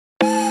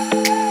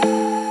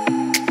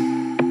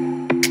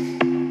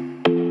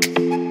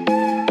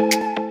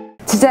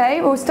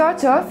Today we'll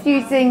start off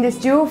using this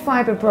dual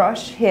fibre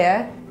brush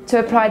here to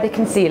apply the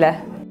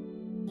concealer.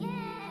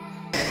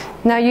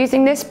 Now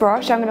using this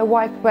brush I'm going to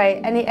wipe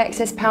away any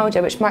excess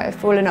powder which might have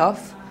fallen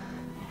off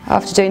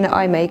after doing the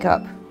eye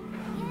makeup.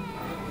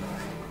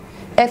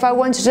 If I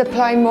wanted to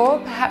apply more,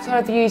 perhaps I'd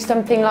have used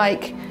something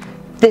like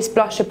this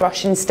blusher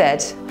brush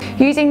instead.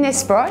 Using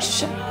this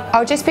brush,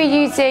 I'll just be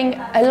using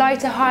a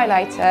lighter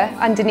highlighter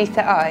underneath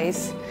the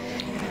eyes.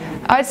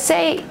 I'd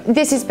say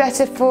this is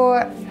better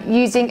for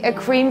using a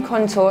cream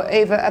contour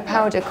over a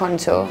powder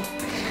contour.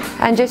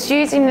 And just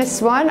using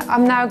this one,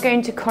 I'm now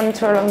going to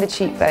contour along the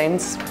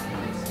cheekbones.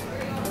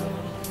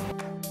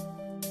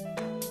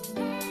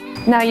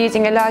 Now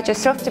using a larger,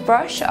 softer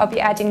brush, I'll be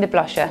adding the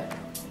blusher.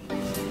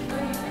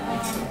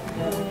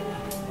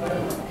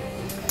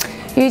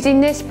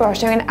 Using this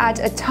brush, I'm going to add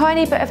a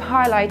tiny bit of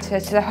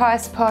highlighter to the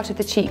highest part of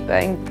the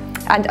cheekbone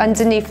and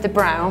underneath the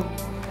brow.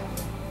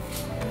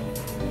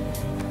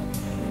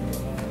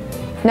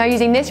 Now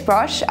using this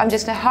brush, I'm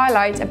just going to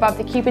highlight above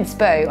the cupid's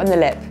bow on the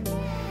lip.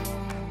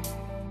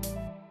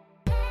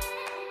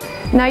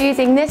 Now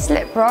using this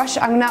lip brush,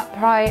 I'm going to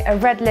apply a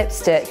red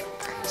lipstick.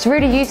 It's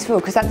really useful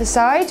because at the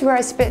side where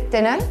it's a bit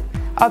thinner,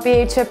 I'll be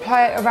able to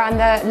apply it around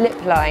the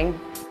lip line.